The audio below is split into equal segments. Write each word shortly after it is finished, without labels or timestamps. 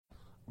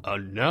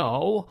And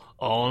now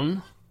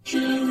on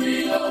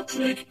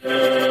Geriatric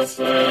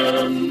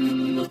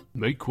FM.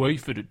 Make way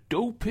for the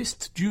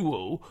dopest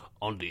duo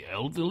on the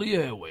elderly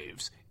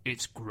airwaves.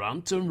 It's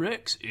Grant and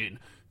Rex in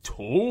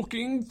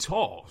Talking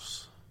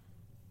Toss.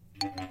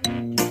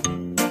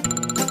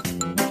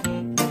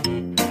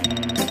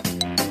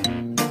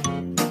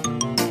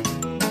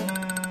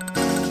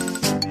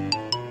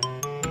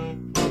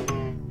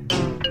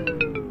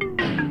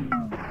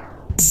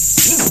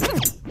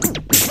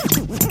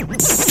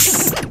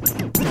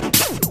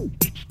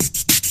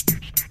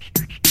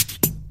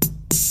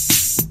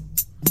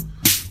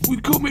 We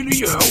come into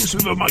your house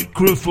with the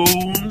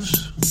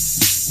microphones.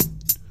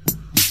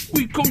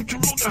 We come to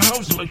run the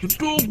house like a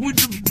dog with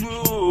the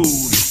bone.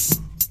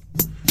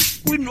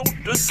 We're not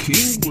the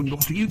king, we're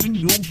not even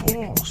your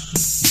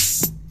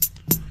boss.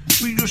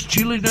 We're just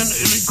chilling and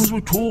illing because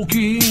we're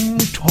talking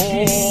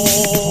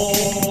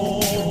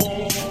tall.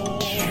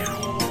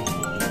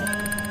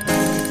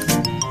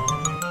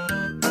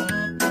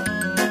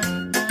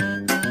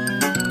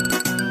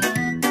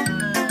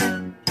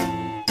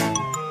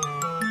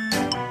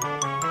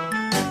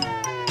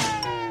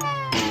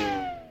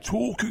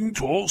 Talking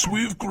Toss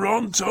with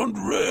Grant and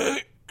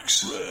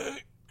Rex.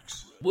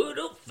 Word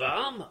up,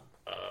 fam.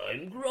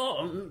 I'm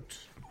Grant.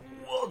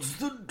 What's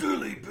the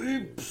dilly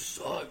peeps?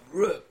 I'm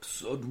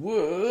Rex and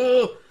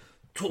we're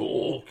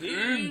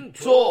Talking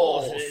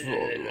Toss.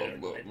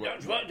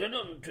 That's right, and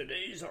on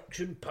today's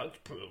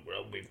action-packed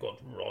programme, we've got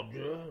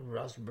Roger,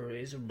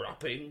 raspberries,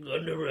 rapping,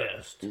 and the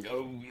rest.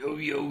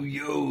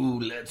 Yo,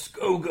 let's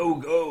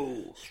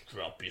go.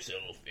 Strap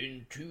yourself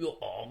into your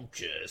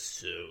armchair,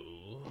 so...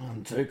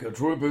 And take a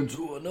trip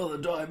into another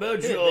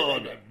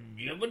dimension.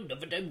 You have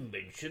another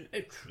dimension,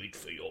 a treat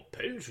for your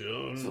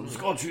pension. Some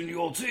scotch in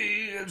your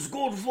tea, it's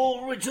good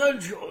for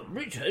retention.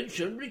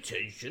 Retention,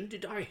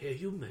 did I hear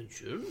you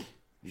mention?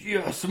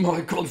 Yes,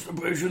 my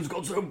constipation's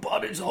got so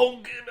bad it's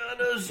honking and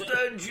a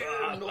stenching.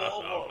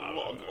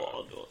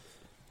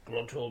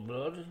 Grunt old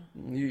blood,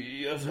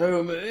 Yes,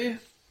 homie.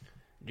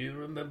 do you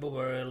remember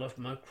where I left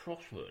my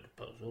crossword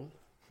puzzle?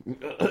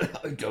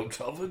 I don't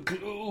have a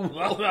clue.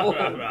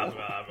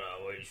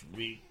 Which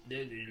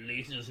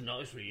leads us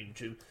nicely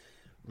into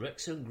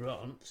Rex and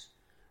Grant's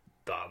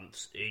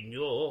Bants in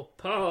Your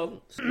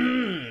Pants.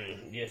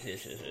 Yes.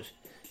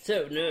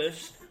 So,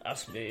 nurse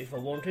asked me if I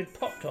wanted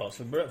Pop-Tarts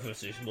for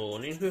breakfast this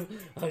morning.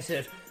 I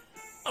said,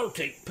 I'll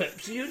take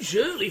Pepsi and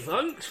Shirley,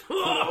 thanks.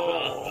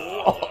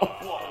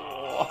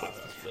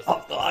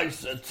 I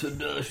said to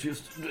nurse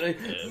yesterday,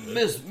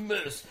 Miss,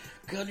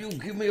 can you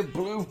give me a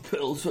blue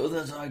pill so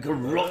that I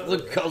can rock the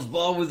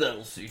Casbah with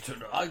Elsie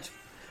tonight?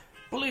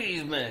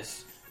 Please,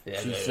 miss.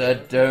 She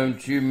said,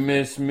 don't you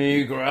miss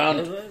me,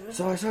 Grant?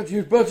 So I said,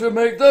 you'd better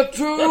make that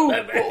too.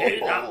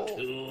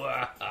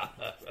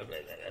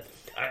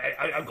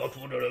 I got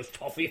one of those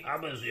toffee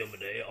hammers the other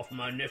day off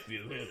my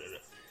nephew.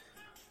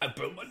 I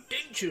broke my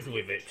dentures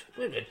with it.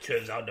 Well, it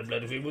turns out the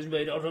blood of it was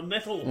made out of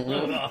metal.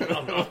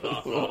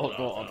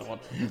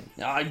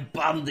 I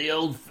banned the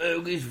old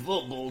Fogies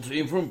football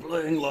team from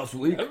playing last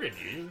week. Oh, did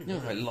you?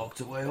 I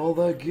locked away all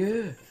their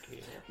gear.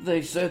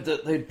 They said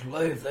that they'd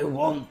play if they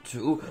want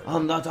to,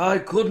 and that I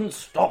couldn't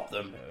stop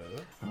them.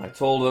 I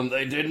told them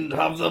they didn't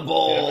have the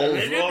balls.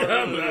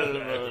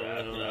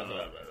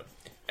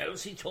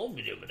 Elsie told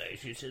me the other day,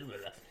 she said,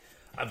 well,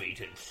 I've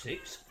eaten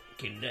 6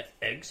 Kinder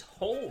Eggs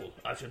whole.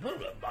 I said, oh,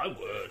 my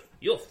word,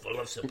 you're full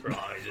of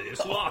surprises.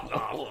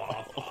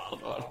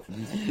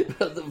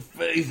 The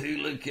faith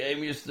healer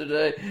came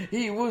yesterday.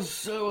 He was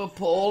so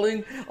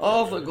appalling.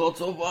 Arthur got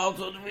up out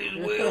of his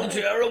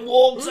wheelchair and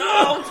walked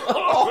out.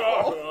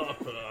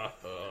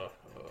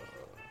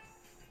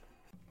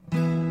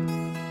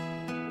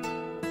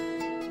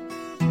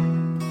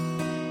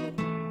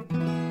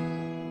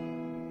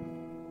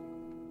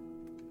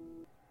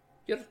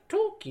 You're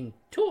talking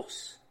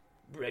toss,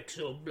 Rex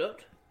old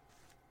blood.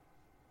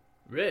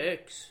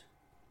 Rex.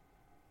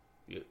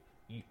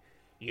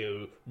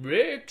 You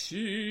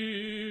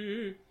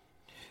Rexy.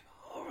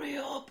 Hurry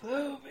up,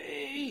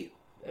 homie.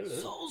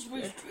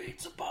 Salisbury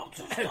Street's about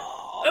to start. And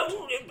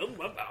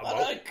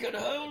I can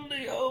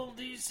only hold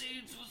these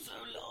seats for so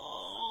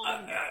long.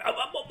 I'm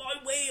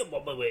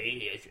on my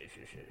way. Yes.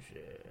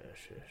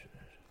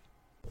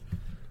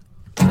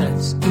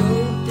 Let's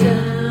go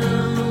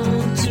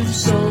down to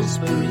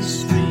Salisbury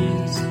Street.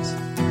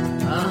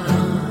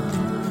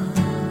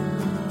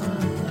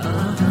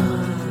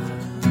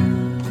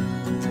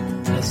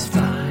 Let's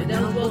find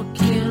out what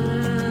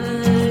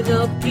kind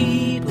of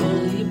people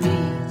he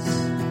meets.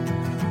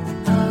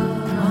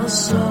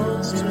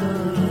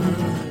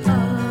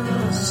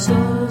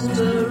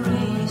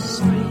 Salisbury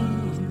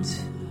Street.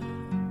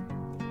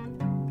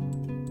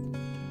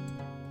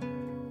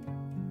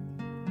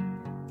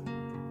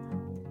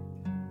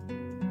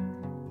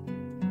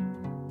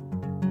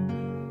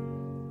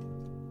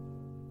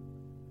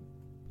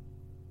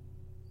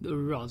 The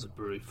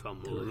Raspberry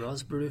family. The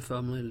Raspberry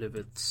family live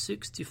at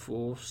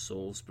 64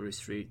 Salisbury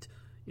Street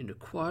in the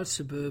quiet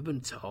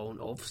suburban town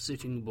of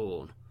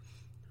Sittingbourne.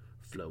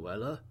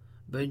 Floella,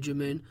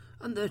 Benjamin,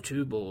 and their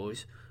 2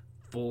 boys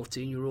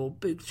 14-year-old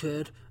Big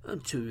Ted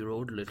and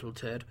 2-year-old Little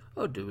Ted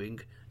are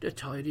doing the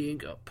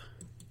tidying up.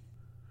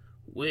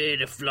 Where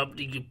the flump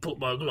did you put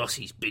my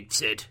glossies, Big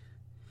Ted?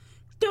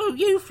 Don't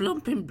you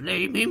flumping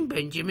blame him,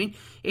 Benjamin.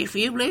 If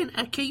you learn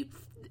to keep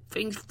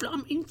things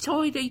flumping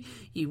tidy,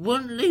 you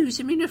wouldn't lose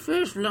him in the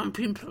first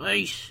flumping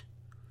place.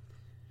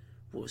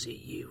 Was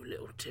it you,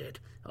 Little Ted?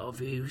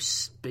 Have you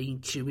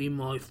been chewing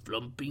my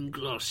flumping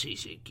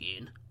glossies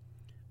again?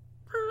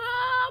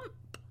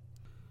 Flump!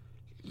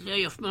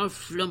 Lay off my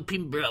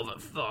flumping brother,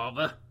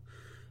 father.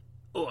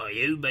 Why,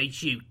 who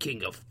made you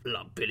king of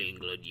flump in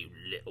England, you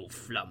little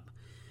flump?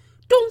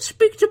 Don't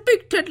speak to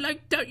Big Ted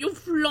like that, you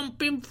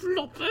flumping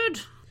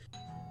flophead.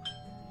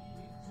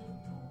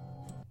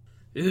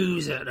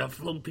 Who's at the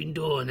flumping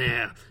door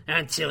now?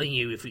 I'm telling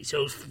you, if it's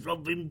those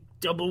flumping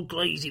double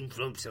glazing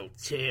flumps, I'll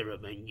tear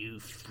 'em, and you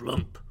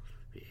flump.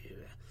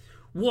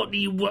 What do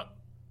you want?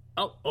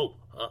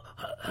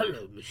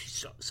 Hello, Mrs.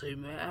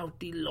 Satsuma. How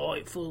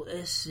delightful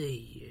to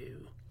see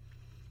you.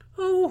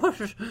 Oh,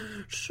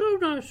 so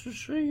nice to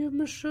see you,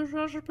 Mr.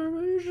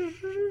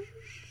 Raspberry.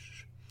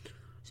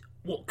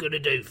 What can I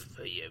do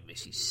for you,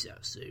 Mrs.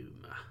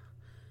 Satsuma?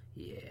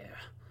 Yeah.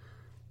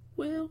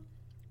 Well,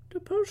 the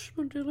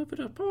postman delivered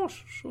a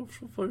parcel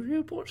for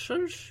you, but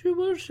since you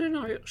weren't in,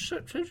 I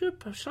accepted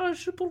a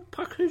sizable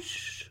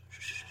package.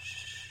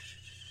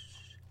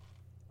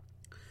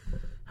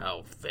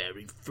 How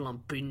very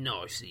flumping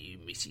nice of you,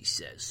 Mrs.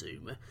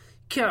 Satsuma.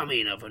 Come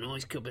in, have a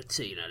nice cup of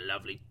tea and a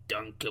lovely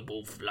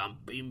dunkable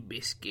flumping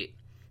biscuit.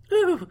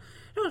 Oh,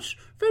 that's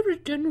very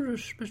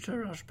generous,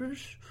 Mr.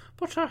 Raspberries,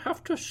 but I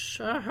have to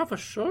have a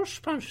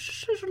saucepan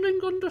sizzling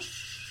on the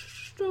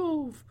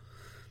stove.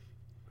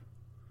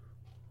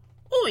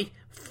 Oi,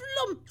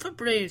 flump for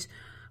brains!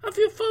 Have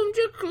you found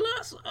your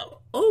glass?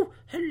 Oh,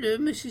 hello,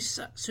 Mrs.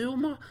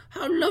 Satsuma.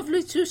 How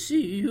lovely to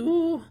see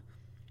you.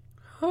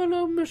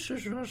 Hello,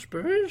 Mrs.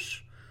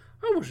 Raspberries.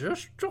 I was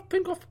just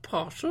dropping off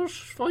parcels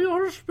for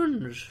your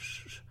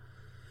husbands.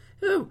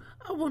 Oh,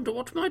 I wonder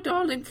what my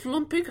darling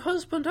flumping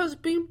husband has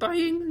been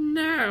buying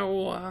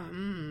now.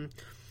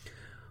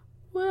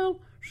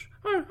 Well,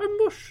 I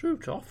must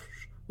shoot off.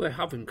 We're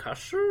having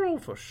casserole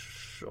for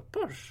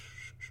supper.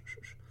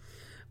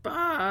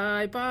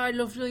 Bye,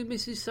 lovely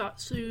Mrs.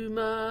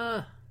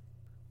 Satsuma.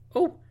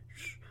 Oh,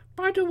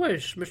 by the way,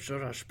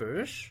 Mr.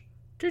 Raspberries,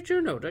 did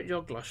you know that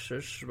your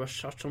glasses were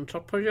sat on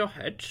top of your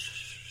head?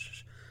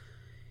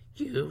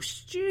 You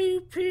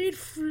stupid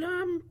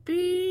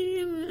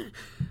flumping.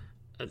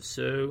 And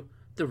so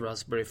the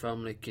Raspberry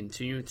family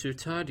continued to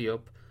tidy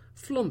up,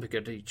 flumping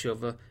at each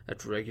other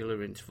at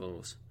regular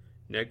intervals.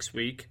 Next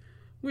week,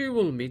 we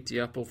will meet the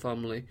Apple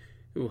family,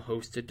 who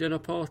host a dinner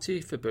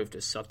party for both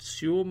the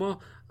Satsuma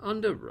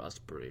and the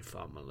Raspberry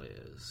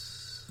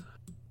families.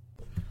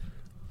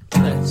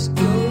 Let's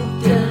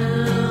go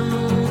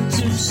down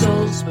to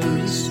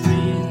Salisbury Street.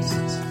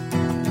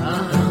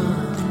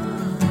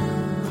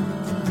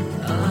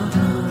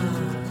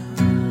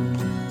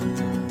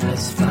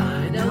 Let's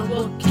find out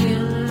what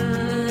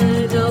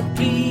kind of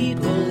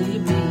people he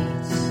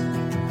meets.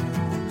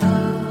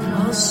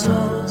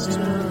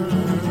 Salisbury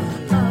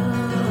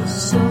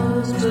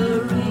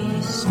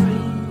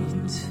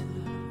Street.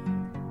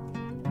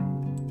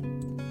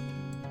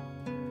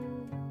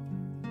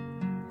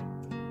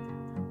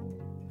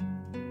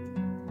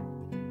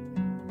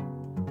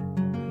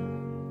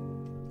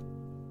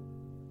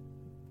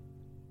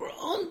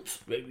 Grant,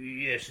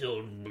 Yes,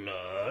 old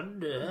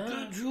blood.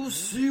 did you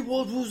see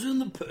what was in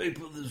the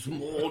paper this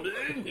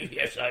morning?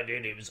 Yes, I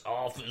did. It was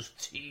Arthur's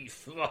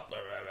teeth.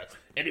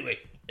 Anyway,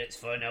 let's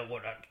find out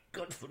what that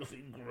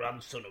good-for-nothing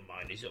grandson of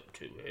mine is up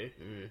to, eh?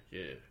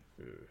 Yeah.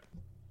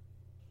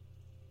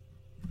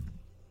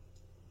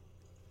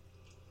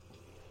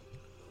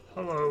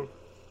 Hello,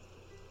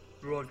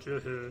 Roger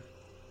here.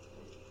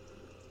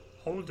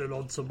 Holding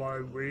on to my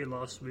Wii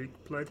last week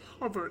played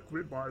havoc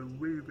with my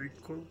Wii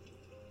wrinkle.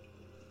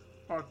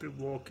 I've been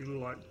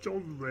walking like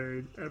John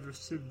Wayne ever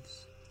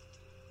since.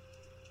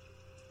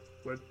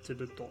 Went to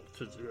the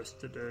doctor's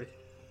yesterday.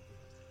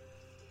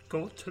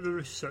 Got to the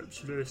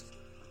receptionist,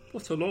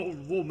 but an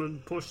old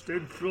woman pushed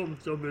in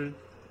front of me.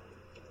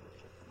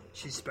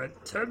 She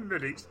spent 10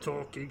 minutes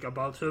talking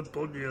about her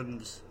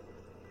bunions.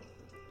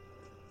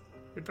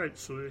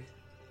 Eventually,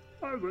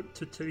 I went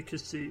to take a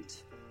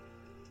seat.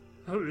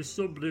 Only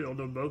somebody on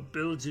a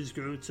mobility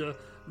scooter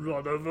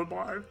ran over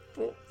my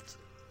foot.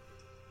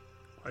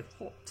 I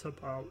hopped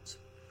about,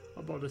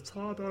 and by the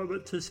time I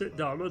went to sit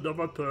down,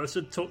 another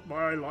person took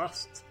my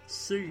last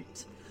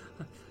seat.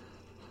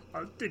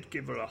 I did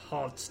give her a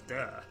hard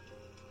stare,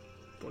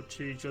 but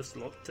she just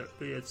looked at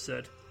me and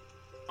said,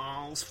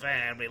 All's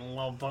fair in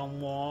love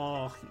and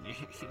war.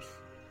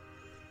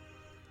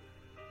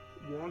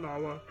 1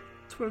 hour,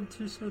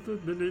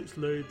 27 minutes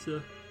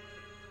later,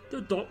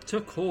 the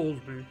doctor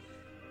called me.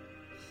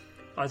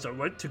 As I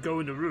went to go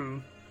in the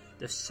room,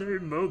 the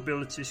same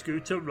mobility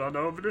scooter ran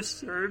over the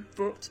same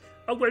foot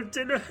and went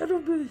in ahead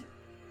of me.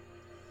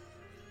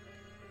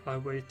 I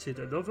waited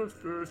another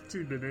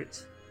 30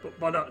 minutes, but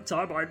by that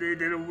time I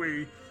needed a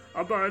wee,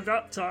 and by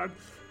that time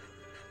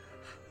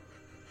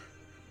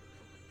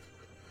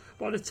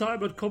By the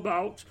time I'd come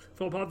out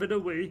from having a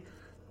wee,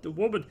 the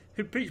woman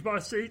who picked my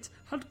seat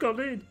had gone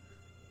in.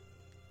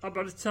 And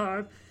by the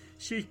time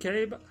she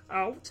came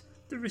out,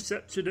 the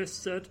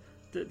receptionist said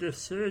that the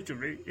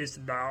surgery is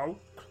now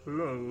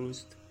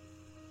closed.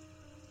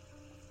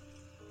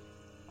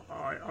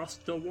 I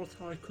asked her what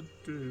I could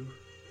do.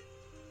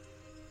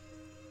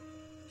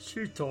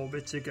 She told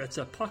me to get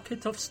a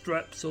packet of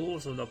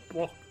Strepsils and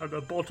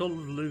a bottle of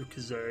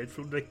Lucozade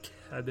from the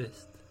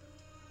chemist.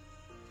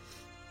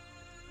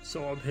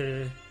 So I'm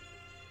here,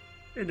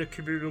 in the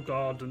communal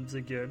gardens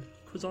again,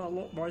 because I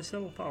locked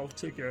myself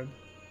out again.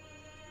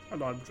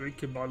 And I'm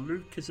drinking my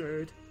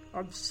Lucozade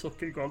and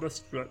sucking on a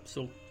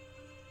Strepsil.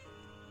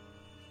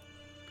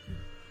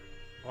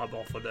 I'm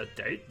off on a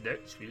date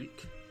next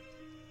week.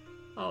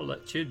 I'll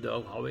let you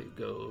know how it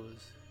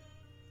goes.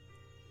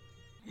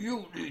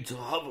 You need to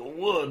have a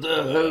word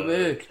there,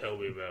 homie. Tell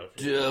me about it.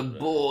 Dear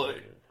boy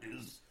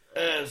is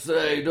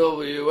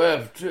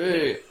SAWFT.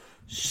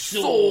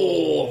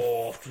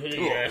 Soft.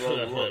 Yes.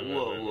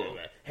 Whoa.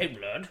 Hey,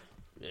 lad.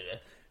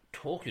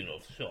 Talking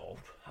of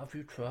soft, have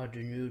you tried the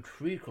new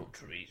treacle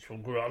treats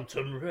from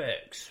Grantham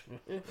Rex?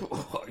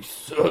 I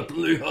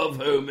certainly have,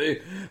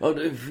 homie. And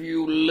if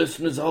you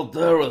listeners out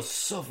there are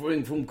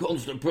suffering from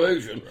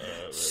constipation,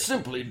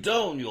 simply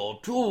down your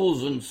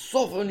tools and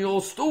soften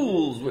your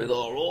stools with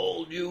our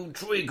all-new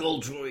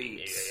treacle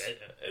treats.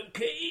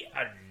 Okay,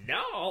 and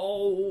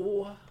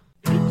now...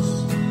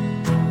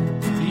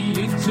 The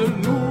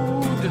interlude.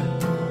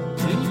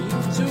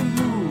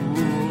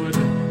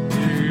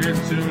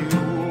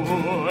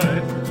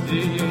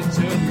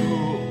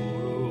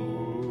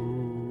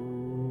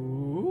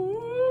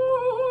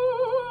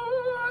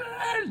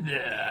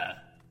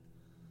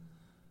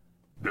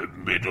 The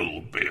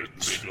middle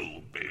bits.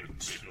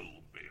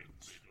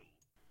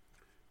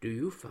 Do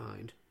you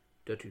find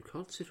that you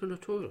can't sit on a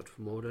toilet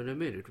for more than a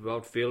minute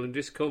without feeling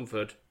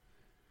discomfort?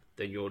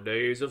 Then your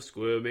days of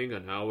squirming are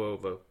now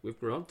over with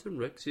Grantham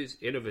Rex's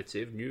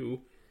innovative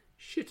new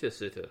Shitter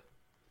Sitter,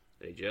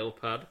 a gel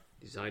pad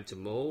designed to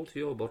mould to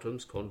your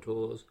bottom's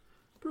contours,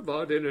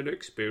 providing an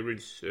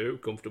experience so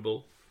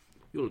comfortable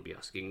you'll be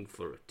asking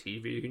for a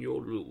TV in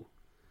your loo.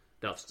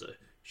 That's the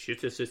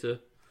Shitter Sitter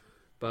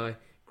by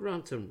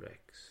Grantham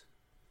Rex.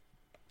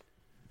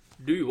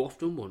 Do you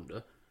often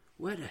wonder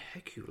where the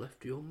heck you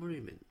left your Murray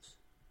Mints?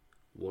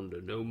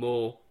 Wonder no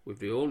more with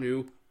the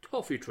all-new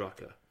Toffee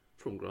Tracker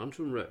from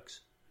Grantham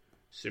Rex.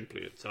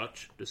 Simply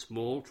attach the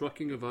small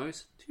tracking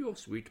device to your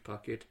sweet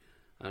packet,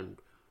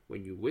 and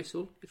when you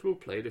whistle, it will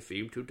play the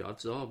theme to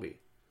Dad's Army,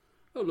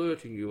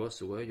 alerting you as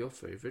to where your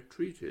favourite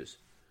treat is.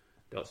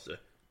 That's the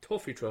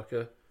Toffee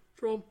Tracker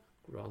from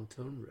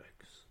Grantham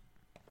Rex.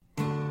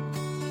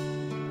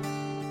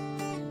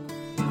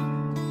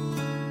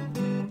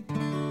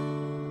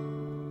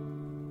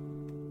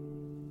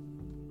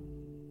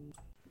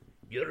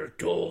 You're a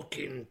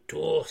talking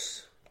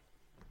toss.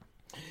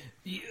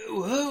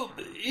 You help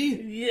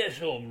me?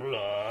 Yes, oh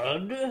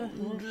blood.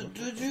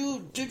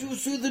 Did you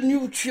see the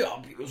new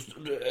chap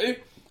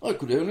yesterday? I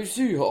could only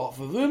see half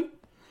of him.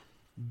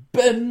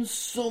 Ben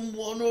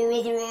someone or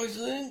other, I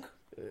think.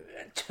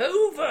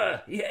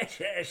 Tover!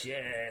 Yes,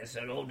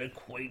 an old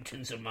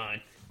acquaintance of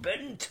mine.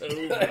 Ben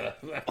Tover.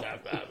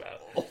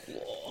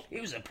 He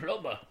was a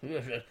plumber.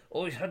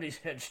 Always had his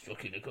head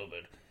stuck in a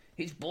cupboard.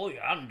 His boy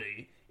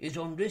Andy is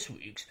on this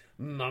week's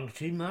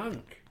Monkey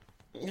Mank.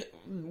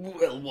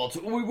 Well, what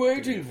are we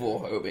waiting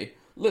for, homie?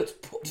 Let's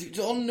put it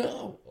on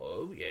now.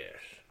 Oh, yes.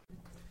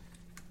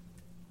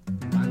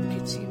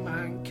 Mankety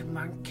mank,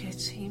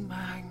 mankety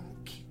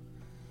mank.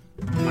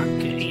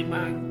 Mankety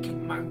mank,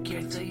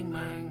 mankety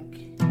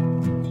mank.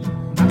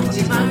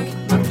 Mankety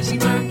mank, mankety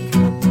mank.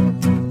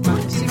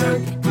 Mankety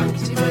mank,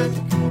 mankety mank.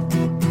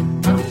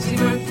 Mankety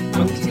mank,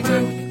 mankety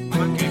mank.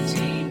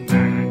 Mankety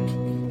mank.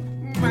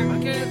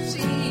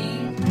 Mankety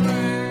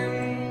mank.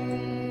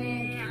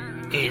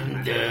 In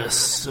the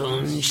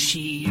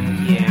sunshine.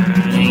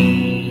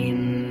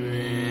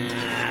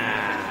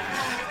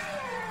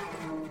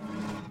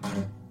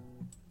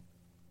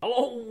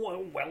 Hello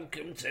and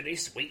welcome to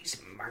this week's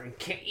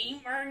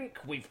Mankety Mank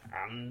with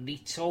Andy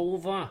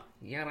Tover.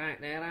 You right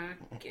there,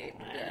 kid?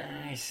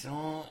 I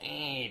saw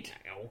it.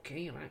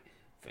 Okay, right.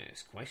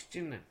 First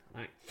question then.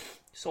 Right.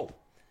 So,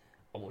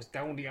 I was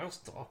down the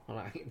Astor,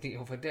 right, the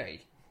other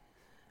day.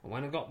 And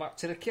when I got back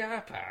to the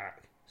car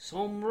park,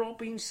 some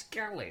Robin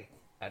Scally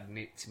had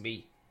nicked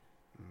me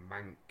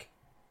mank.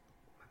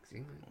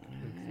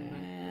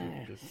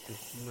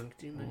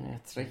 Mankety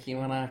mank. Tricky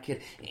one, I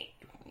kid.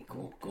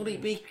 Could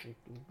it be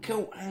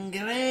Coat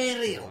Hanger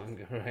Ariel?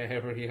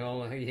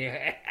 Aerial,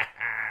 yeah.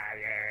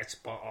 Yeah,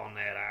 spot on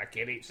there,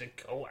 kid. It's a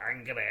coat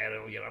hanger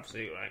aerial, you're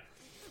absolutely right.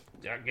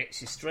 That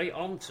gets you straight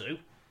on to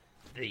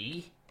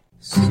the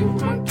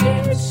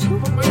Supermarket,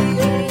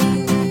 supermarket.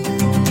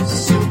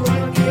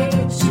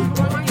 Supermarket,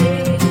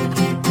 supermarket.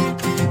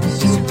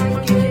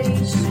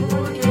 Supermarket,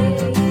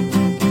 supermarket.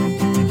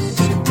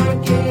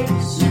 Supermarket,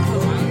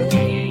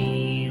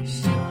 supermarket.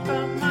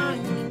 Supermarket.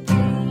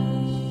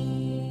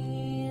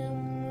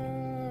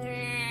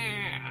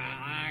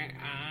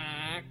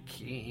 I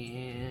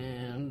can't.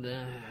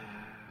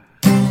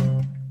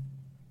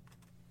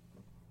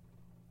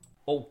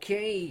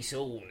 Okay,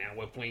 so now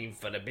we're playing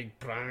for the big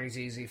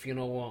prizes, if you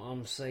know what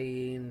I'm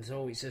saying.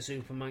 So it's a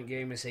Superman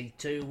game. I say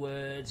 2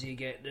 words, you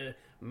get the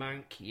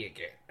mank, you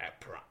get a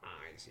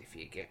prize. If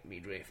you get me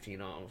drift, you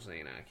know what I'm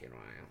saying? I can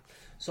right.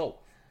 So,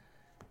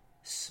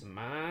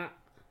 smart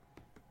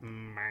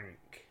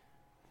mank.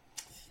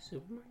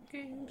 Superman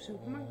game,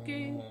 Superman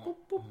game. Boop,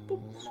 boop,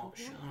 boop. Not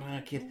sure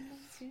I could.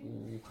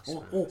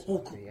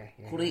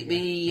 Could it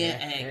be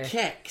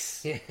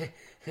Kex? Yeah.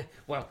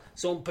 Well,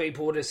 some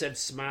people would have said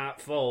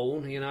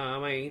smartphone, you know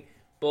what I mean?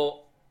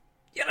 But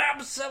you're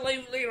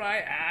absolutely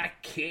right. I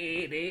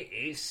kid, it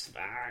is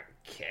Smart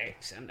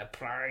Kex, and the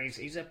prize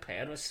is a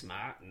pair of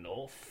smart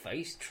North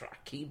Face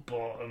tracky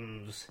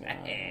bottoms.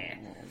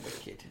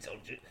 Wicked.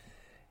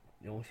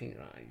 The only thing,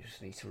 right, you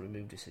just need to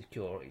remove the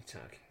security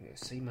tag. Yeah,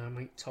 see my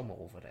mate Tom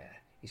over there?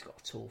 He's got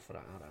a tool for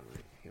that, hasn't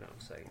he? You know what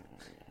I'm saying?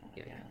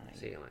 Yeah,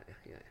 see you later.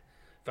 Yeah.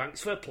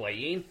 Thanks for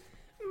playing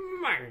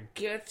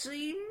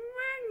Mankety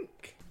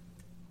Mank.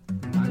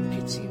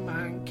 Mankety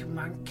Mank,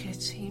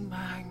 Mankety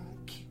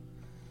Mank.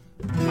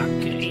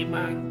 Mankety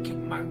Mank,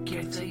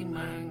 Mankety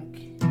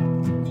Mank.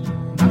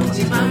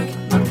 Mankety Mank,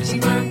 Mankety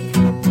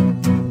Mank.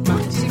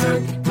 Mankety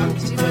Mank,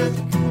 Mankety Mank.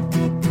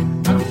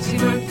 Mankety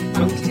Mank,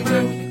 Mankety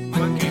Mank.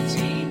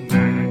 Mankety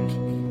Mank,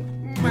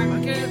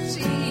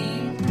 Mankety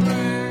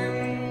Mank.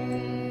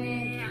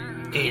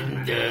 In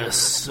the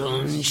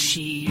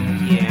sunshine.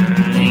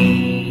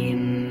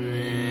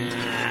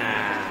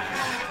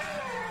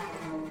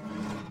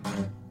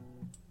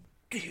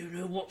 Do you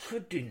know what for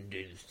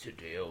din-dins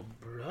today, oh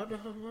brother?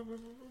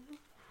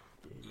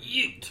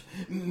 Yeet!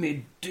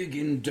 Me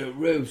digging the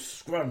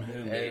roast scrun,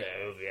 homie.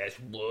 Hello, yes,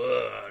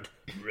 word.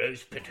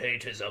 Roast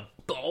potatoes are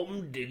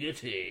bomb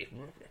diggity.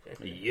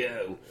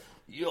 Yo,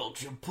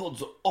 Yorkshire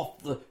pods are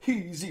off the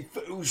heezy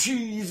fo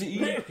sheezy.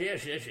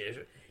 Yes.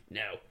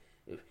 Now,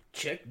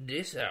 check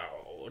this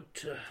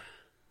out.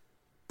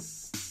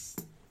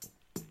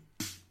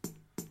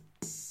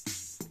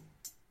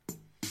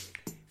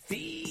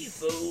 Fee,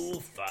 fo,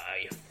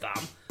 fi,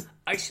 fum.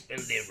 I smell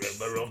the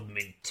aroma of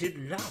minted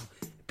lamb.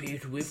 Be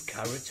it with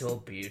carrot or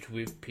be it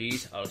with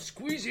peas, I'll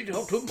squeeze it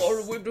out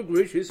tomorrow with the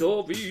greatest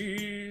of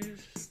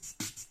ease.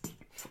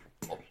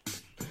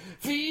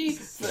 Fee,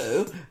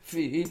 fo,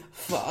 fee,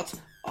 fat.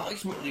 I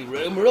smell the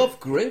aroma of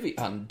gravy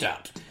and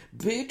that.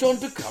 Be it on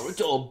the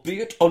carrot or be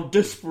it on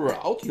the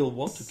sprout, you'll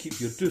want to keep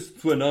your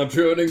distance when I'm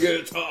turning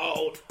it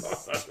out.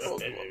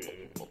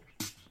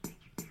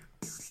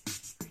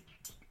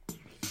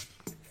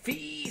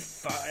 Fee,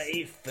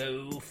 fi,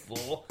 fo,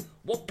 four.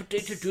 One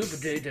potato, 2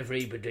 potato,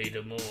 3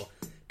 potato more.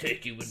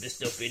 Turkey with the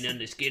stuffing and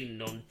the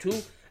skin on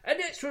too.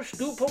 An extra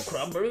scoop of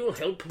cranberry will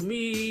help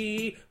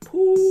me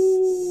poo.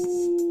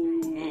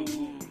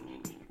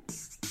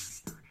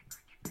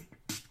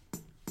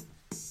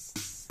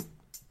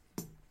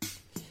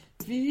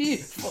 Fee,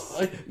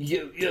 fi,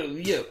 yo, yo,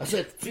 yo. I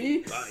said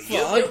fee, fi,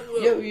 yo,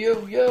 yo,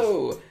 yo,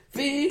 yo.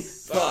 Fee,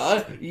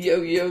 fi,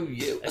 yo, yo,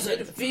 yo. I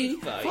said fee,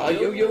 fi,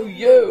 yo, yo,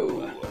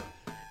 yo.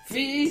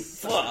 Fee,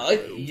 fi,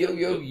 yo,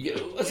 yo,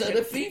 yo. I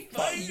said fee,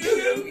 fi, yo,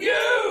 yo,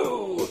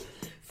 yo.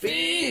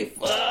 Fee,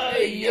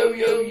 fi, yo,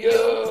 yo,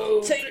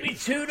 yo. Take me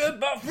to the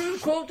bathroom,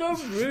 'cause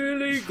I've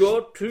really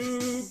got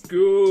to go.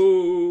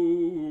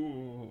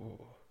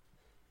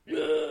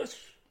 Yes,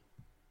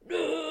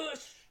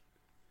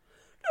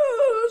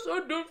 I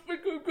don't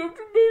think I'm going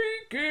to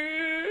make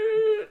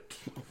it.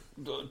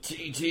 The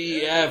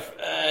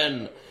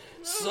TTFN.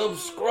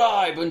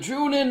 Subscribe and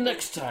tune in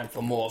next time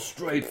for more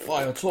straight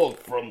fire talk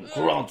from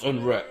Grant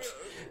and Rex.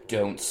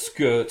 Don't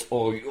skirt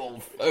or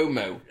you'll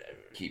FOMO.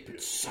 Keep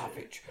it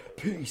savage.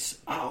 Peace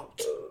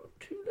out.